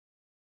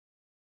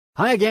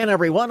Hi again,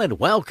 everyone, and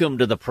welcome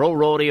to the Pro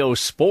Rodeo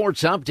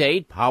Sports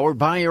Update, powered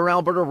by your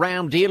Alberta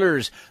Ram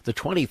dealers. The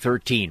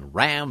 2013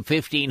 Ram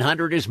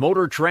 1500 is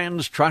Motor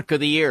Trend's Truck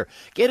of the Year.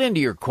 Get into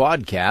your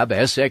quad cab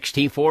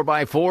SXT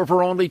 4x4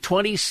 for only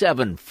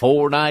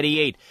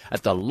 $27,498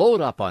 at the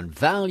Load Up on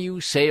Value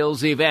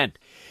sales event.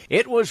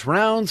 It was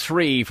round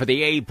 3 for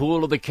the A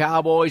pool of the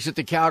Cowboys at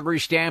the Calgary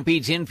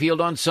Stampede's infield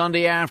on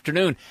Sunday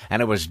afternoon,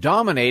 and it was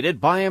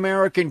dominated by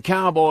American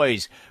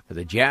Cowboys. For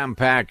the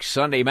jam-packed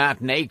Sunday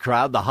matinee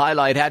crowd, the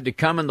highlight had to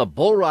come in the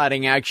bull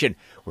riding action,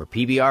 where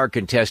PBR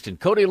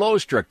contestant Cody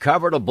Lostra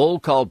covered a bull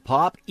called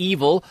Pop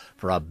Evil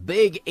for a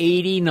big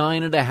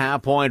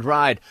 89.5-point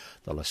ride.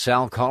 The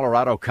LaSalle,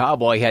 Colorado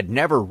cowboy had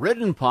never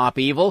ridden Pop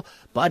Evil,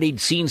 but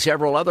he'd seen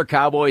several other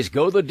cowboys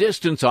go the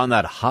distance on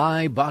that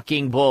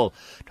high-bucking bull.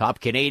 Top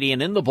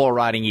Canadian in the bull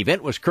riding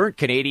event was current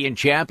Canadian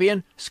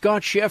champion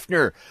Scott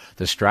Schiffner.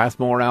 The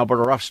Strathmore,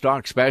 Alberta rough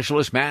stock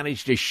specialist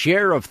managed a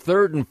share of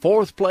third and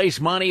fourth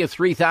place money of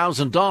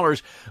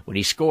 $3,000 when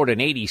he scored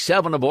an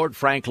 87 aboard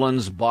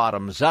Franklin's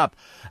Bottoms Up.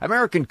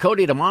 American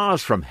Cody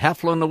DeMoss from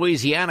Heflin,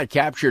 Louisiana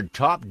captured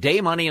top day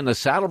money in the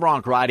Saddle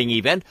Bronc riding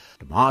event.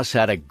 DeMoss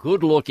had a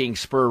good-looking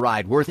spur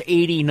ride worth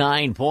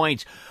 89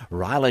 points.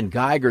 Ryland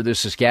Geiger, the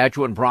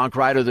Saskatchewan bronc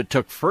rider that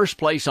took first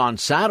place on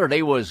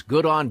Saturday, was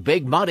good on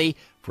Big Muddy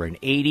for an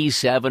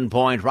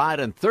 87-point ride,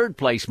 and third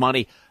place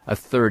money of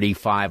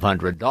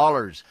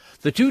 $3,500.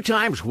 The 2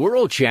 times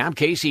world champ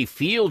Casey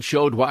Field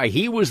showed why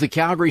he was the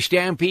Calgary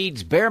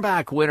Stampede's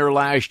Bareback winner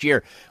last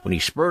year when he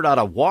spurred out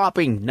a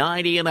whopping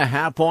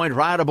 90.5-point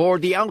ride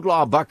aboard the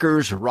Outlaw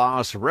Buckers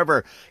Ross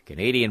River.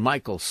 Canadian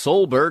Michael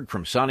Solberg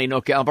from Sunny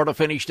Nook, Alberta,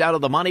 finished out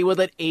of the money with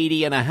an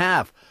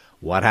 80.5.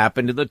 What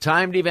happened in the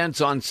timed events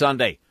on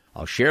Sunday?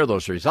 I'll share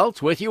those results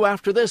with you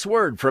after this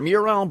word from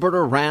your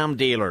Alberta Ram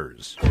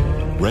dealers.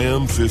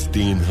 Ram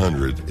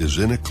 1500 is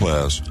in a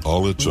class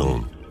all its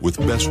own, with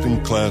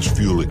best-in-class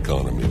fuel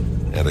economy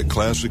and a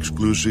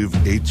class-exclusive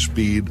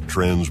 8-speed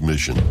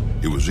transmission.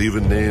 It was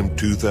even named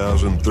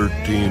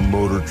 2013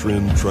 Motor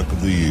Trend Truck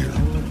of the Year.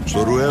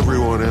 So to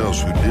everyone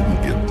else who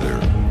didn't get there,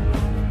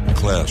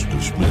 class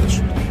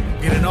dismissed.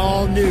 Get an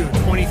all-new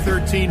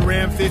 2013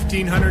 Ram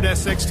 1500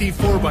 SXT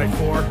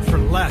 4x4 for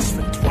less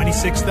than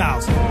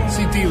 $26,000.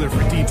 See dealer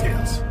for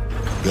details.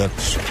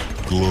 That's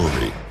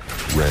glory.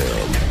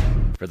 Ram.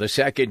 For the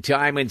second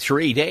time in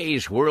 3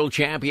 days, world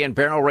champion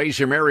barrel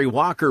racer Mary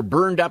Walker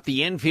burned up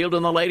the infield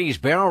in the ladies'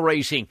 barrel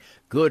racing.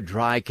 Good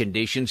dry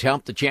conditions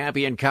helped the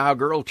champion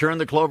cowgirl turn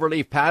the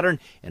cloverleaf pattern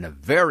in a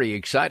very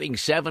exciting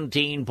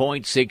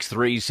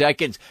 17.63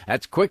 seconds.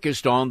 That's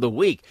quickest on the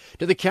week.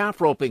 To the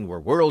calf roping, where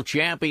world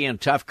champion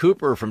Tuff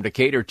Cooper from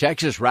Decatur,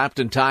 Texas, wrapped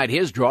and tied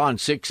his draw in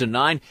 6 and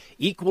 9,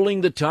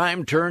 equaling the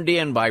time turned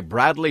in by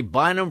Bradley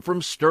Bynum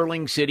from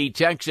Sterling City,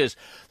 Texas.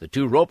 The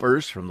 2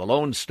 ropers from the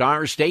Lone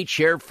Star State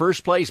shared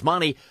first place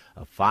money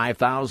of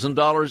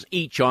 $5,000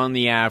 each on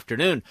the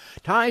afternoon.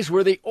 Ties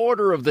were the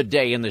order of the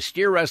day in the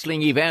steer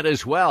wrestling event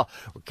as well,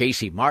 where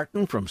Casey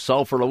Martin from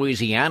Sulphur,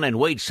 Louisiana, and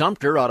Wade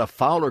Sumter out of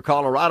Fowler,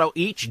 Colorado,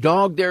 each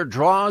dogged their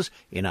draws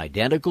in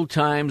identical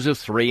times of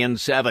 3 and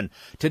 7.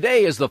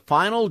 Today is the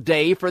final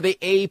day for the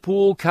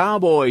A-Pool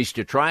Cowboys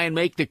to try and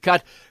make the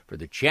cut for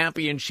the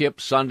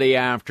championship Sunday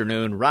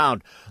afternoon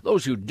round.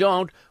 Those who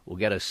don't will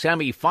get a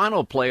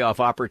semi-final playoff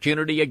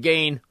opportunity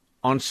again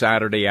on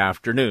Saturday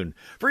afternoon.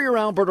 For your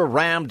Alberta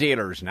Ram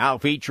dealers, now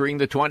featuring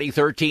the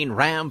 2013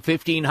 Ram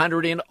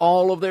 1500 in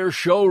all of their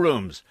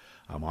showrooms,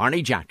 I'm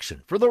Arnie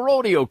Jackson for the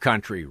Rodeo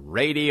Country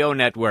Radio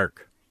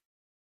Network.